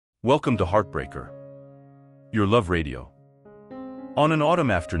Welcome to Heartbreaker, your love radio. On an autumn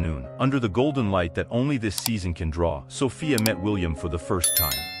afternoon, under the golden light that only this season can draw, Sophia met William for the first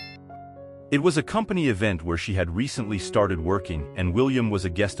time. It was a company event where she had recently started working, and William was a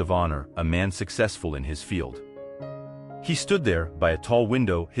guest of honor, a man successful in his field. He stood there, by a tall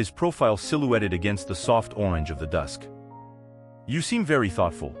window, his profile silhouetted against the soft orange of the dusk. "You seem very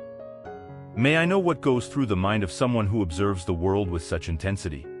thoughtful. May I know what goes through the mind of someone who observes the world with such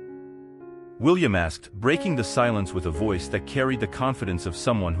intensity?" William asked, breaking the silence with a voice that carried the confidence of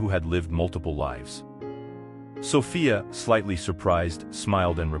someone who had lived multiple lives. Sophia, slightly surprised,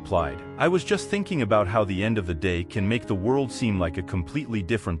 smiled and replied, "I was just thinking about how the end of the day can make the world seem like a completely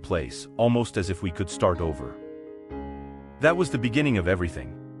different place, almost as if we could start over." That was the beginning of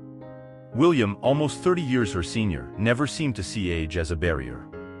everything. William, almost 30 years her senior, never seemed to see age as a barrier.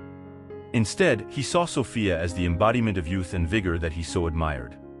 Instead, he saw Sophia as the embodiment of youth and vigor that he so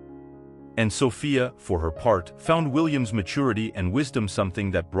admired. And Sophia, for her part, found William's maturity and wisdom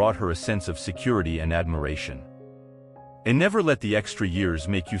something that brought her a sense of security and admiration. "And never let the extra years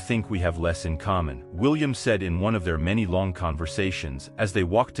make you think we have less in common," William said in one of their many long conversations as they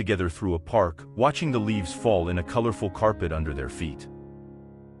walked together through a park, watching the leaves fall in a colorful carpet under their feet.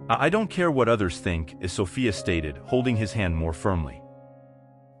 "I don't care what others think," as Sophia stated, holding his hand more firmly.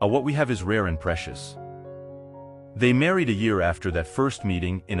 "What we have is rare and precious." They married a year after that first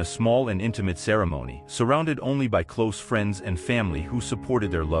meeting, in a small and intimate ceremony, surrounded only by close friends and family who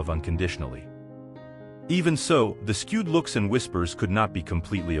supported their love unconditionally. Even so, the skewed looks and whispers could not be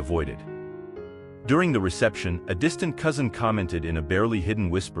completely avoided. During the reception, a distant cousin commented in a barely hidden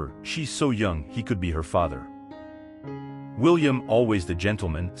whisper, "She's so young, he could be her father." William, always the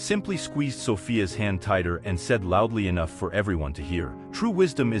gentleman, simply squeezed Sophia's hand tighter and said loudly enough for everyone to hear, "True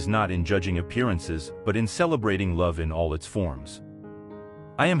wisdom is not in judging appearances, but in celebrating love in all its forms.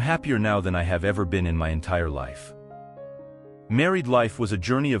 I am happier now than I have ever been in my entire life." Married life was a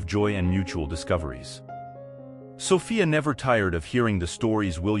journey of joy and mutual discoveries. Sophia never tired of hearing the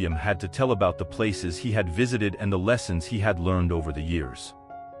stories William had to tell about the places he had visited and the lessons he had learned over the years.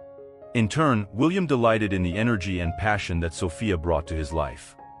 In turn, William delighted in the energy and passion that Sophia brought to his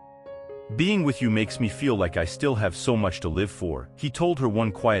life. "Being with you makes me feel like I still have so much to live for," he told her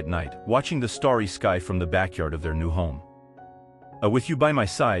one quiet night, watching the starry sky from the backyard of their new home. With you by my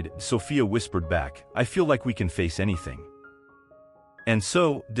side," Sophia whispered back, "I feel like we can face anything." And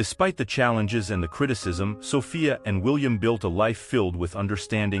so, despite the challenges and the criticism, Sophia and William built a life filled with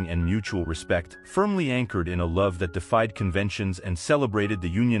understanding and mutual respect, firmly anchored in a love that defied conventions and celebrated the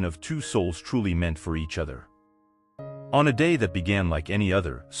union of two souls truly meant for each other. On a day that began like any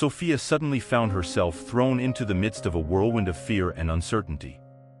other, Sophia suddenly found herself thrown into the midst of a whirlwind of fear and uncertainty.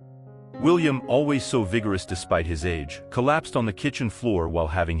 William, always so vigorous despite his age, collapsed on the kitchen floor while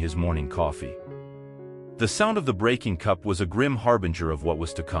having his morning coffee. The sound of the breaking cup was a grim harbinger of what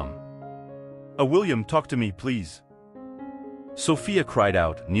was to come. "William, talk to me, please." Sophia cried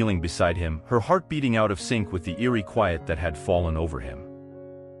out, kneeling beside him, her heart beating out of sync with the eerie quiet that had fallen over him.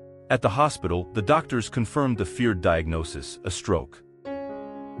 At the hospital, the doctors confirmed the feared diagnosis, a stroke.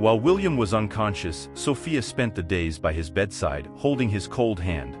 While William was unconscious, Sophia spent the days by his bedside, holding his cold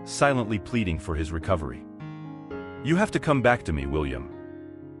hand, silently pleading for his recovery. "You have to come back to me, William.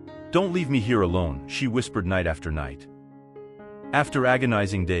 Don't leave me here alone," she whispered night after night. After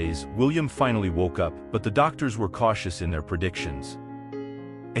agonizing days, William finally woke up, but the doctors were cautious in their predictions.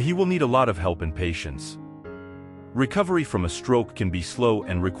 "He will need a lot of help and patience. Recovery from a stroke can be slow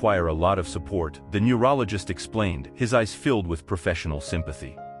and require a lot of support," the neurologist explained, his eyes filled with professional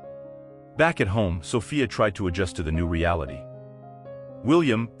sympathy. Back at home, Sophia tried to adjust to the new reality.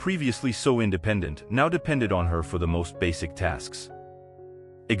 William, previously so independent, now depended on her for the most basic tasks.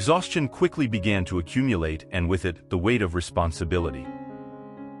 Exhaustion quickly began to accumulate, and with it, the weight of responsibility.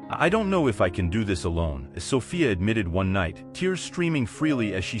 "I don't know if I can do this alone," Sophia admitted one night, tears streaming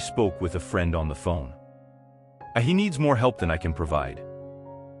freely as she spoke with a friend on the phone. "He needs more help than I can provide."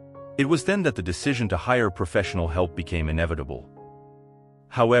 It was then that the decision to hire professional help became inevitable.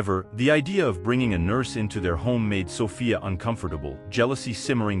 However, the idea of bringing a nurse into their home made Sophia uncomfortable, jealousy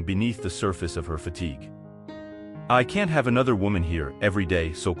simmering beneath the surface of her fatigue. "I can't have another woman here, every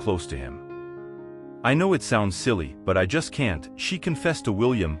day, so close to him. I know it sounds silly, but I just can't," she confessed to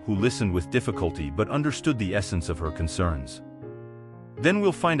William, who listened with difficulty but understood the essence of her concerns. "Then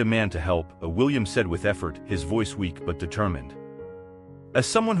we'll find a man to help," William said with effort, his voice weak but determined. "As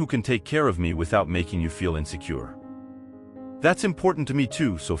someone who can take care of me without making you feel insecure. That's important to me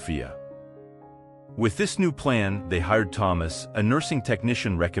too, Sophia." With this new plan, they hired Thomas, a nursing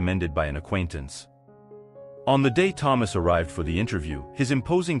technician recommended by an acquaintance. On the day Thomas arrived for the interview, his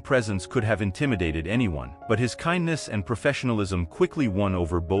imposing presence could have intimidated anyone, but his kindness and professionalism quickly won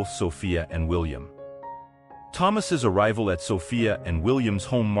over both Sophia and William. Thomas's arrival at Sophia and William's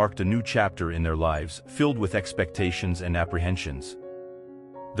home marked a new chapter in their lives, filled with expectations and apprehensions.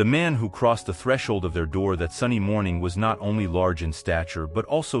 The man who crossed the threshold of their door that sunny morning was not only large in stature but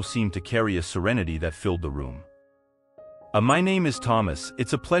also seemed to carry a serenity that filled the room. My name is Thomas,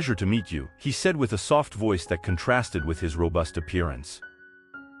 it's a pleasure to meet you, he said with a soft voice that contrasted with his robust appearance.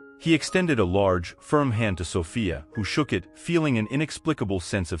 He extended a large, firm hand to Sophia, who shook it, feeling an inexplicable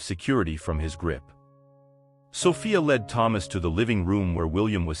sense of security from his grip. Sophia led Thomas to the living room where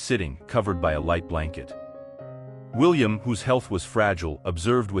William was sitting, covered by a light blanket. William, whose health was fragile,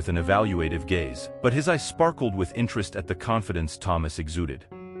 observed with an evaluative gaze, but his eyes sparkled with interest at the confidence Thomas exuded.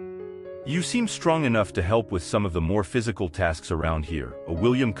 "You seem strong enough to help with some of the more physical tasks around here,"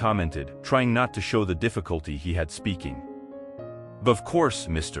 William commented, trying not to show the difficulty he had speaking. "Of course,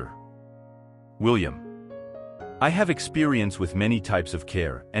 Mr. William. I have experience with many types of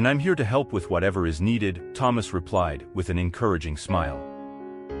care, and I'm here to help with whatever is needed," Thomas replied, with an encouraging smile.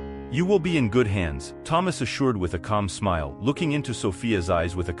 "You will be in good hands," Thomas assured with a calm smile, looking into Sophia's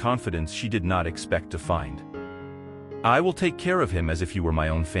eyes with a confidence she did not expect to find. "I will take care of him as if he were my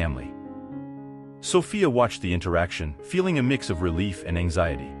own family." Sophia watched the interaction, feeling a mix of relief and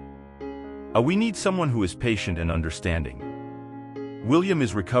anxiety. We need someone who is patient and understanding. William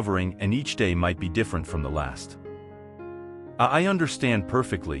is recovering, and each day might be different from the last." I understand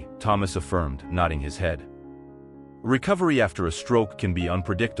perfectly," Thomas affirmed, nodding his head. "Recovery after a stroke can be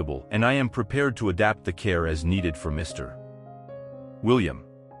unpredictable, and I am prepared to adapt the care as needed for Mr. William."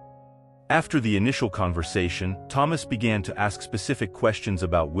 After the initial conversation, Thomas began to ask specific questions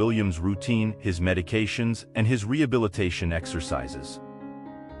about William's routine, his medications, and his rehabilitation exercises.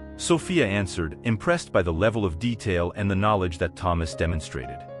 Sophia answered, impressed by the level of detail and the knowledge that Thomas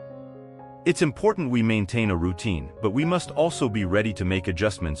demonstrated. "It's important we maintain a routine, but we must also be ready to make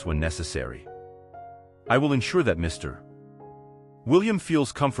adjustments when necessary. I will ensure that Mr. William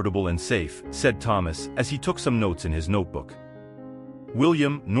feels comfortable and safe," said Thomas, as he took some notes in his notebook.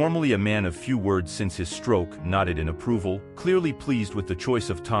 William, normally a man of few words since his stroke, nodded in approval, clearly pleased with the choice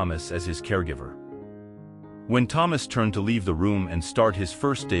of Thomas as his caregiver. When Thomas turned to leave the room and start his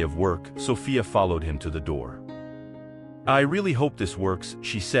first day of work, Sophia followed him to the door. "I really hope this works,"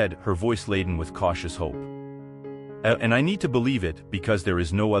 she said, her voice laden with cautious hope. And I need to believe it, because there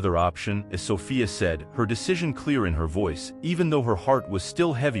is no other option," as Sophia said, her decision clear in her voice, even though her heart was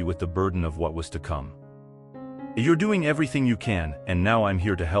still heavy with the burden of what was to come. "You're doing everything you can, and now I'm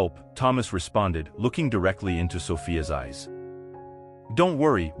here to help," Thomas responded, looking directly into Sophia's eyes. "Don't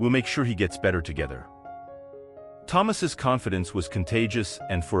worry, we'll make sure he gets better together." Thomas's confidence was contagious,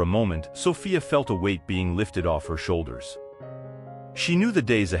 and for a moment, Sophia felt a weight being lifted off her shoulders. She knew the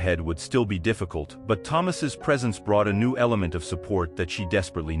days ahead would still be difficult, but Thomas's presence brought a new element of support that she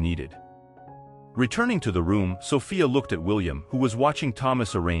desperately needed. Returning to the room, Sophia looked at William, who was watching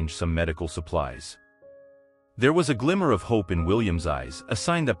Thomas arrange some medical supplies. There was a glimmer of hope in William's eyes, a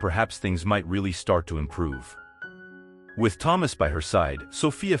sign that perhaps things might really start to improve. With Thomas by her side,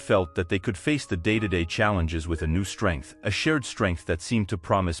 Sophia felt that they could face the day-to-day challenges with a new strength, a shared strength that seemed to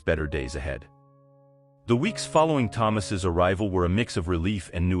promise better days ahead. The weeks following Thomas's arrival were a mix of relief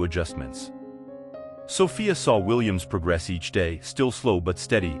and new adjustments. Sophia saw William's progress each day, still slow but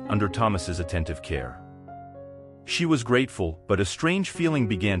steady, under Thomas's attentive care. She was grateful, but a strange feeling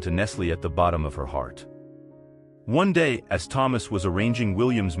began to nestle at the bottom of her heart. One day, as Thomas was arranging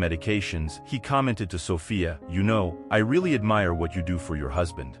William's medications, he commented to Sophia, "You know, I really admire what you do for your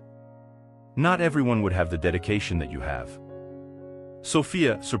husband. Not everyone would have the dedication that you have."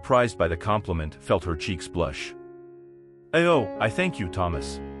 Sophia, surprised by the compliment, felt her cheeks blush. "Oh, I thank you,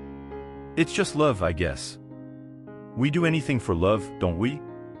 Thomas. It's just love, I guess. We do anything for love, don't we?"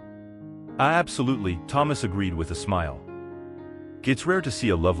 Absolutely," Thomas agreed with a smile. "It's rare to see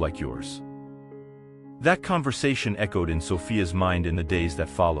a love like yours." That conversation echoed in Sophia's mind in the days that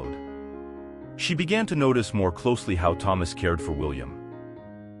followed. She began to notice more closely how Thomas cared for William.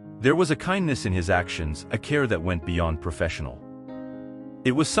 There was a kindness in his actions, a care that went beyond professional.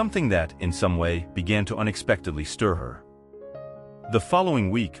 It was something that, in some way, began to unexpectedly stir her. The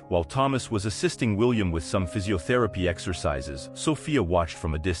following week, while Thomas was assisting William with some physiotherapy exercises, Sophia watched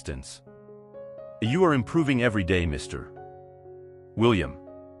from a distance. "You are improving every day, Mr. William.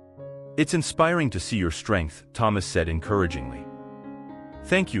 It's inspiring to see your strength," Thomas said encouragingly.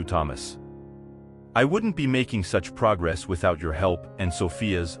 "Thank you, Thomas. I wouldn't be making such progress without your help, and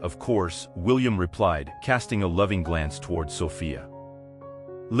Sophia's, of course," William replied, casting a loving glance towards Sophia.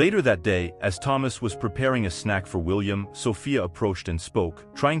 Later that day, as Thomas was preparing a snack for William, Sophia approached and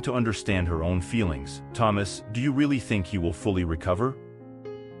spoke, trying to understand her own feelings. "Thomas, do you really think he will fully recover?"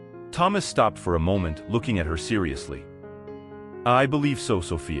 Thomas stopped for a moment, looking at her seriously. "I believe so,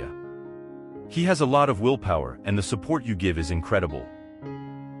 Sophia. He has a lot of willpower, and the support you give is incredible.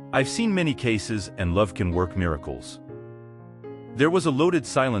 I've seen many cases, and love can work miracles." There was a loaded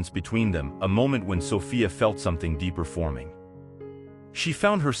silence between them, a moment when Sophia felt something deeper forming. She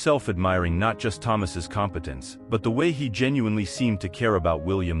found herself admiring not just Thomas's competence, but the way he genuinely seemed to care about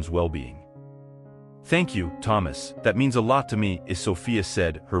William's well-being. "Thank you, Thomas, that means a lot to me," Sophia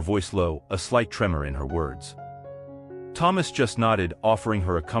said, her voice low, a slight tremor in her words. Thomas just nodded, offering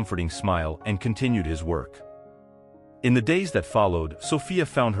her a comforting smile, and continued his work. In the days that followed, Sophia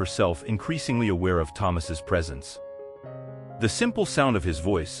found herself increasingly aware of Thomas's presence. The simple sound of his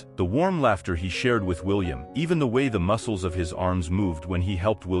voice, the warm laughter he shared with William, even the way the muscles of his arms moved when he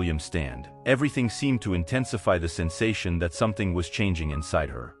helped William stand, everything seemed to intensify the sensation that something was changing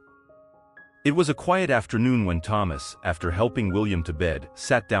inside her. It was a quiet afternoon when Thomas, after helping William to bed,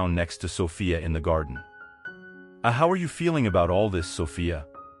 sat down next to Sophia in the garden. How are you feeling about all this, Sophia?"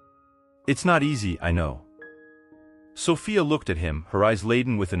 "It's not easy, I know." Sophia looked at him, her eyes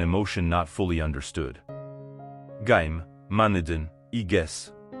laden with an emotion not fully understood. "Gaim, manidin, I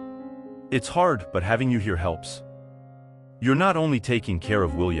guess. It's hard, but having you here helps. You're not only taking care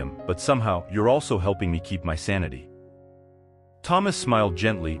of William, but somehow, you're also helping me keep my sanity." Thomas smiled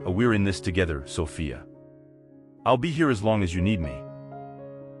gently. "We're in this together, Sophia. I'll be here as long as you need me."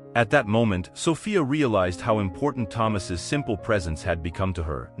 At that moment, Sophia realized how important Thomas's simple presence had become to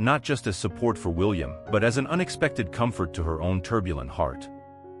her, not just as support for William, but as an unexpected comfort to her own turbulent heart.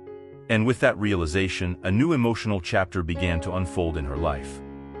 And with that realization, a new emotional chapter began to unfold in her life.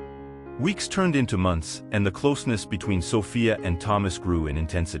 Weeks turned into months, and the closeness between Sophia and Thomas grew in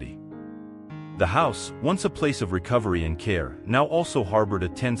intensity. The house, once a place of recovery and care, now also harbored a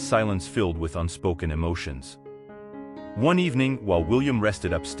tense silence filled with unspoken emotions. One evening, while William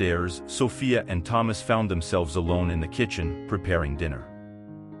rested upstairs, Sophia and Thomas found themselves alone in the kitchen, preparing dinner.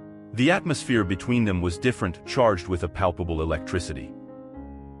 The atmosphere between them was different, charged with a palpable electricity.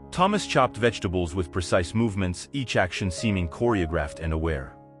 Thomas chopped vegetables with precise movements, each action seeming choreographed and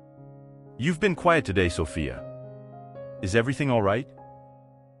aware. "You've been quiet today, Sophia. Is everything all right?"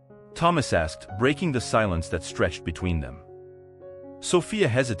 Thomas asked, breaking the silence that stretched between them. Sophia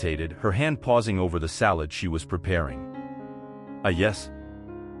hesitated, her hand pausing over the salad she was preparing. Yes.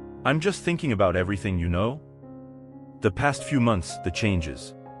 I'm just thinking about everything, you know? The past few months, the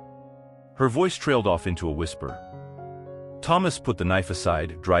changes." Her voice trailed off into a whisper. Thomas put the knife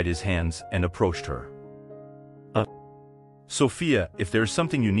aside, dried his hands, and approached her. Sophia, if there's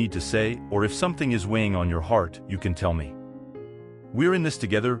something you need to say, or if something is weighing on your heart, you can tell me. We're in this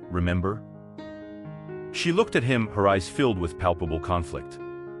together, remember?" She looked at him, her eyes filled with palpable conflict.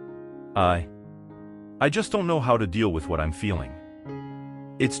 I just don't know how to deal with what I'm feeling.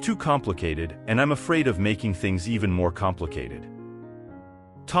 It's too complicated, and I'm afraid of making things even more complicated."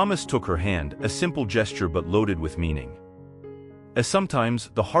 Thomas took her hand, a simple gesture but loaded with meaning. As sometimes,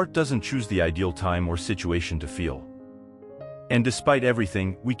 the heart doesn't choose the ideal time or situation to feel. And despite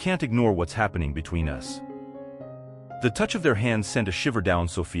everything, we can't ignore what's happening between us. The touch of their hands sent a shiver down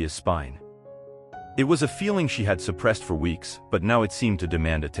Sophia's spine. It was a feeling she had suppressed for weeks, but now it seemed to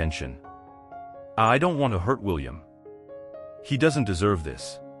demand attention. "I don't want to hurt William. He doesn't deserve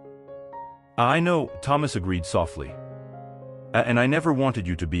this." "I know," Thomas agreed softly. "And I never wanted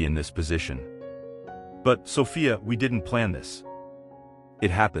you to be in this position. But, Sophia, we didn't plan this. It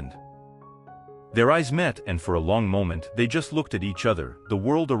happened." Their eyes met, and for a long moment, they just looked at each other, the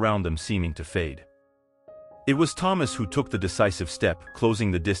world around them seeming to fade. It was Thomas who took the decisive step, closing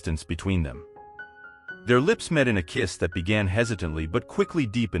the distance between them. Their lips met in a kiss that began hesitantly but quickly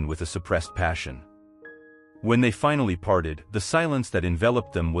deepened with a suppressed passion. When they finally parted, the silence that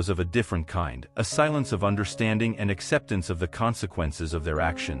enveloped them was of a different kind, a silence of understanding and acceptance of the consequences of their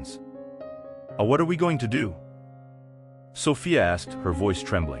actions. What are we going to do?" Sophia asked, her voice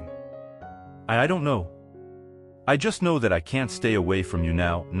trembling. I don't know. I just know that I can't stay away from you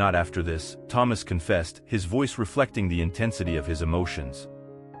now, not after this," Thomas confessed, his voice reflecting the intensity of his emotions.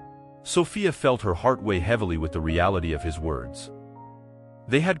 Sophia felt her heart weigh heavily with the reality of his words.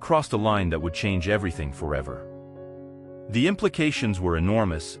 They had crossed a line that would change everything forever. The implications were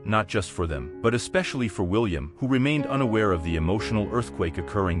enormous, not just for them, but especially for William, who remained unaware of the emotional earthquake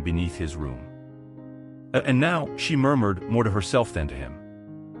occurring beneath his room. And now, she murmured, more to herself than to him.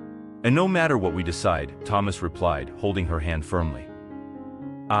 "And no matter what we decide," Thomas replied, holding her hand firmly.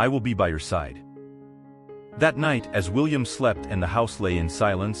 "I will be by your side." That night, as William slept and the house lay in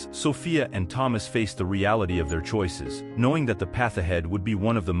silence, Sophia and Thomas faced the reality of their choices, knowing that the path ahead would be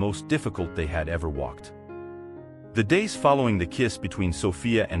one of the most difficult they had ever walked. The days following the kiss between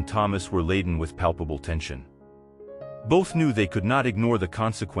Sophia and Thomas were laden with palpable tension. Both knew they could not ignore the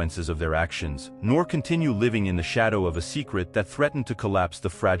consequences of their actions, nor continue living in the shadow of a secret that threatened to collapse the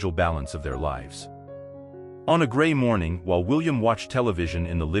fragile balance of their lives. On a gray morning, while William watched television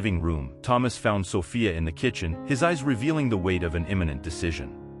in the living room, Thomas found Sophia in the kitchen, his eyes revealing the weight of an imminent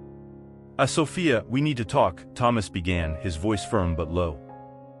decision. Sophia, we need to talk," Thomas began, his voice firm but low.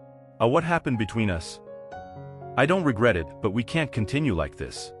 What happened between us? I don't regret it, but we can't continue like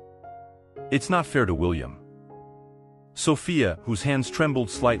this. It's not fair to William." Sophia, whose hands trembled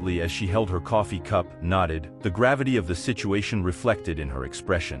slightly as she held her coffee cup, nodded, the gravity of the situation reflected in her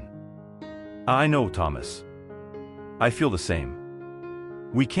expression. "I know, Thomas. I feel the same.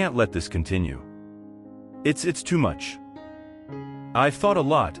 We can't let this continue. It's too much. I've thought a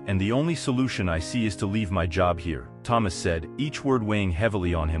lot, and the only solution I see is to leave my job here," Thomas said, each word weighing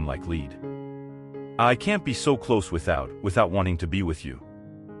heavily on him like lead. "I can't be so close without wanting to be with you.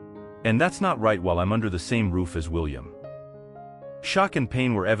 And that's not right while I'm under the same roof as William." Shock and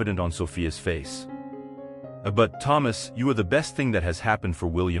pain were evident on Sophia's face. "But, Thomas, you are the best thing that has happened for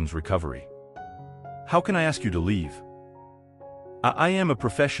William's recovery. How can I ask you to leave?" I am a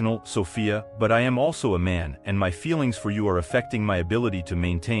professional, Sophia, but I am also a man, and my feelings for you are affecting my ability to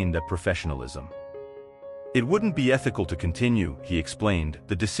maintain that professionalism. It wouldn't be ethical to continue," he explained,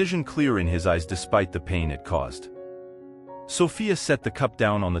 the decision clear in his eyes despite the pain it caused. Sophia set the cup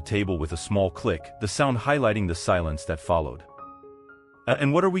down on the table with a small click, the sound highlighting the silence that followed.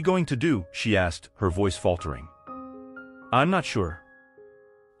 And what are we going to do?" she asked, her voice faltering. "I'm not sure.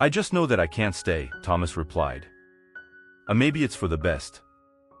 I just know that I can't stay," Thomas replied. Maybe it's for the best.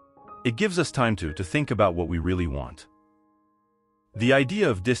 It gives us time to think about what we really want." The idea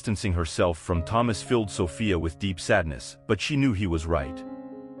of distancing herself from Thomas filled Sophia with deep sadness, but she knew he was right.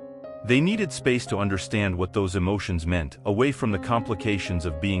 They needed space to understand what those emotions meant, away from the complications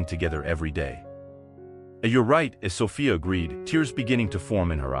of being together every day. "You're right," as Sophia agreed, tears beginning to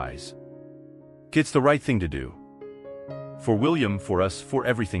form in her eyes. "It's the right thing to do. For William, for us, for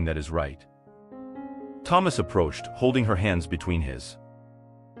everything that is right." Thomas approached, holding her hands between his.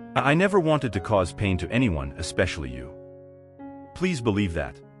 "I never wanted to cause pain to anyone, especially you. Please believe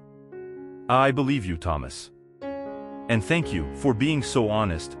that." "I believe you, Thomas. And thank you for being so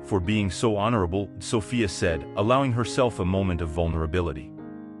honest, for being so honorable," Sophia said, allowing herself a moment of vulnerability.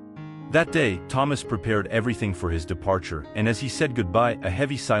 That day, Thomas prepared everything for his departure, and as he said goodbye, a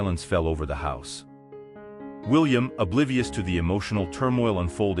heavy silence fell over the house. William, oblivious to the emotional turmoil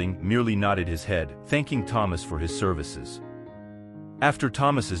unfolding, merely nodded his head, thanking Thomas for his services. After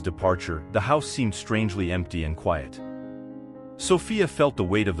Thomas's departure, the house seemed strangely empty and quiet. Sophia felt the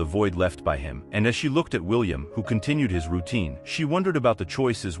weight of the void left by him, and as she looked at William, who continued his routine, she wondered about the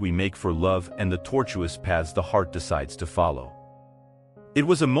choices we make for love and the tortuous paths the heart decides to follow. It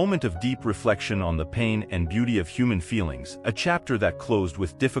was a moment of deep reflection on the pain and beauty of human feelings, a chapter that closed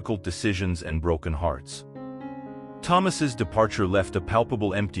with difficult decisions and broken hearts. Thomas's departure left a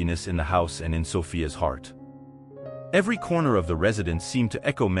palpable emptiness in the house and in Sophia's heart. Every corner of the residence seemed to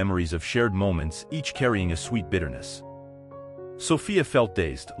echo memories of shared moments, each carrying a sweet bitterness. Sophia felt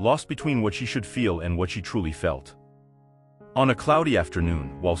dazed, lost between what she should feel and what she truly felt. On a cloudy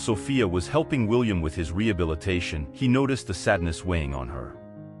afternoon, while Sophia was helping William with his rehabilitation, he noticed the sadness weighing on her.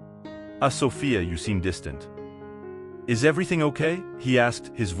 Sophia, you seem distant. Is everything okay?" he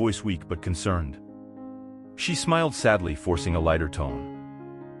asked, his voice weak but concerned. She smiled sadly, forcing a lighter tone.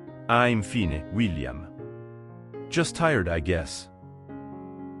 "I'm fine, William. Just tired, I guess."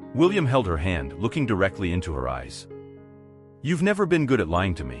 William held her hand, looking directly into her eyes. "You've never been good at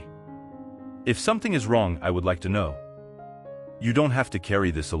lying to me. If something is wrong, I would like to know. You don't have to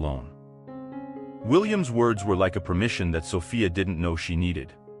carry this alone." William's words were like a permission that Sophia didn't know she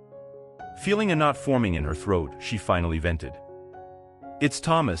needed. Feeling a knot forming in her throat, she finally vented. "It's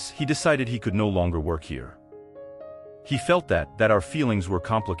Thomas. He decided he could no longer work here. He felt that our feelings were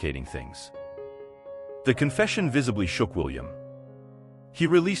complicating things." The confession visibly shook William. He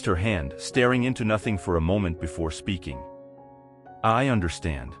released her hand, staring into nothing for a moment before speaking. "I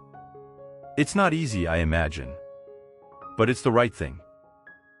understand. It's not easy, I imagine. But it's the right thing.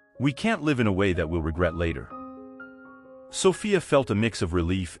 We can't live in a way that we'll regret later." Sophia felt a mix of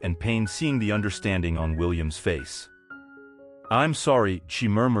relief and pain seeing the understanding on William's face. "I'm sorry," she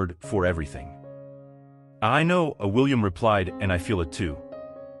murmured, "for everything." "I know," William replied, "and I feel it too.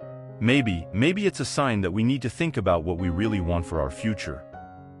 Maybe it's a sign that we need to think about what we really want for our future.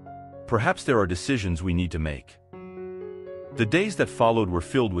 perhaps there are decisions we need to make. The days that followed were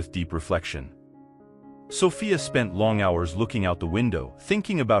filled with deep reflection. Sophia spent long hours looking out the window,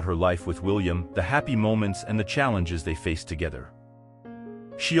 thinking about her life with William, the happy moments and the challenges they faced together.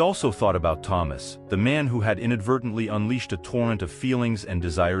 She also thought about Thomas, the man who had inadvertently unleashed a torrent of feelings and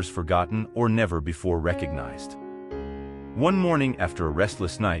desires forgotten or never before recognized. One morning after a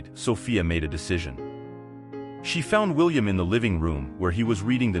restless night, Sophia made a decision. She found William in the living room where he was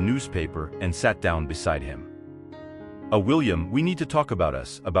reading the newspaper and sat down beside him. William, we need to talk about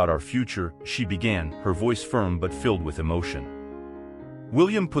us, about our future," she began, her voice firm but filled with emotion.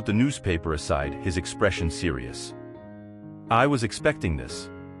 William put the newspaper aside, his expression serious. "I was expecting this.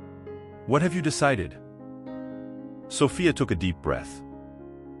 What have you decided?" Sophia took a deep breath.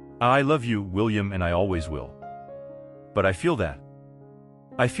 "I love you, William, and I always will. But I feel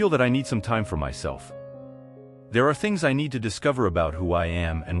that I need some time for myself. There are things I need to discover about who I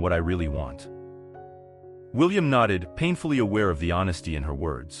am and what I really want." William nodded, painfully aware of the honesty in her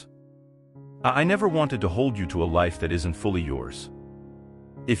words. I never wanted to hold you to a life that isn't fully yours.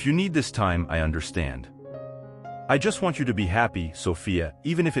 If you need this time, I understand. I just want you to be happy, Sophia,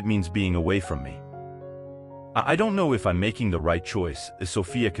 even if it means being away from me." I don't know if I'm making the right choice,"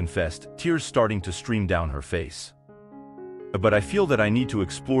 Sophia confessed, tears starting to stream down her face. "But I feel that I need to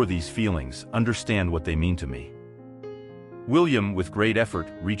explore these feelings, understand what they mean to me." William, with great effort,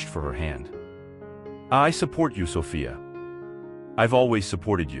 reached for her hand. "I support you, Sophia. I've always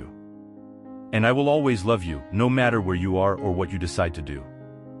supported you. And I will always love you, no matter where you are or what you decide to do."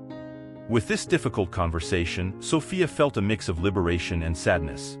 With this difficult conversation, Sophia felt a mix of liberation and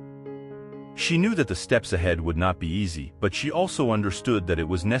sadness. She knew that the steps ahead would not be easy, but she also understood that it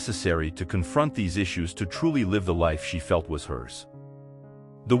was necessary to confront these issues to truly live the life she felt was hers.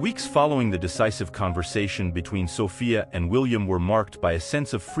 The weeks following the decisive conversation between Sophia and William were marked by a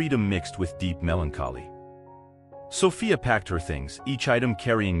sense of freedom mixed with deep melancholy. Sophia packed her things, each item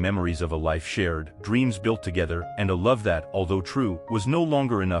carrying memories of a life shared, dreams built together, and a love that, although true, was no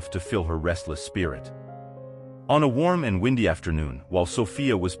longer enough to fill her restless spirit. On a warm and windy afternoon, while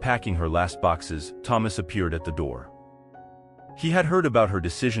Sophia was packing her last boxes, Thomas appeared at the door. He had heard about her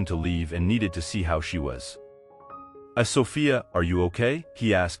decision to leave and needed to see how she was. Sophia, are you okay?"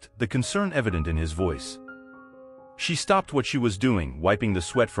 he asked, the concern evident in his voice. She stopped what she was doing, wiping the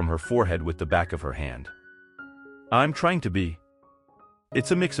sweat from her forehead with the back of her hand. "I'm trying to be.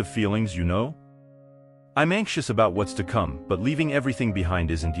 It's a mix of feelings, you know. I'm anxious about what's to come, but leaving everything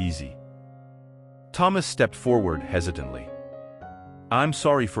behind isn't easy." Thomas stepped forward hesitantly. "I'm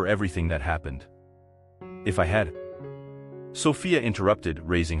sorry for everything that happened. If I had—" Sophia interrupted,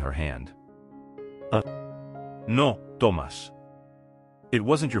 raising her hand. "No, Thomas. It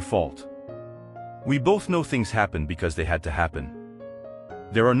wasn't your fault. We both know things happened because they had to happen.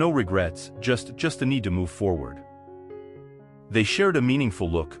 There are no regrets, just the need to move forward." They shared a meaningful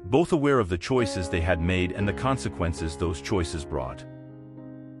look, both aware of the choices they had made and the consequences those choices brought.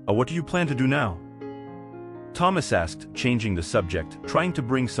 "What do you plan to do now?" Thomas asked, changing the subject, trying to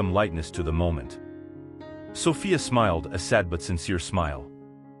bring some lightness to the moment. Sophia smiled, a sad but sincere smile.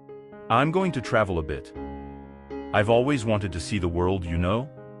 "I'm going to travel a bit. I've always wanted to see the world, you know?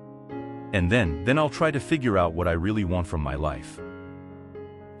 And then I'll try to figure out what I really want from my life."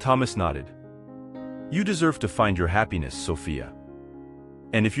 Thomas nodded. "You deserve to find your happiness, Sophia.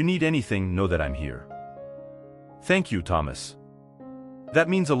 And if you need anything, know that I'm here." "Thank you, Thomas. That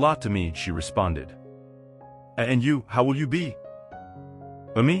means a lot to me," she responded. "And you, how will you be?"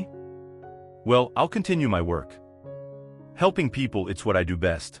 Me? Well, I'll continue my work. Helping people, it's what I do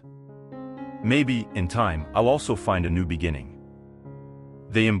best. Maybe, in time, I'll also find a new beginning."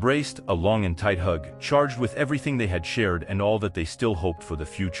 They embraced, a long and tight hug, charged with everything they had shared and all that they still hoped for the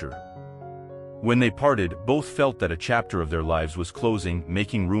future. When they parted, both felt that a chapter of their lives was closing,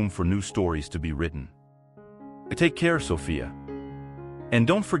 making room for new stories to be written. "Take care, Sophia. And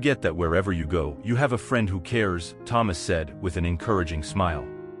don't forget that wherever you go, you have a friend who cares," Thomas said, with an encouraging smile.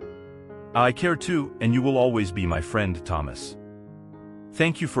 "I care too, and you will always be my friend, Thomas."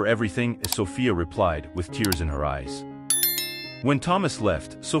 "Thank you for everything," Sophia replied, with tears in her eyes. When Thomas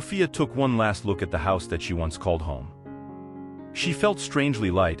left, Sophia took one last look at the house that she once called home. She felt strangely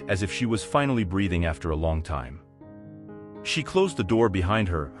light, as if she was finally breathing after a long time. She closed the door behind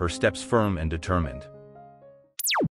her, her steps firm and determined.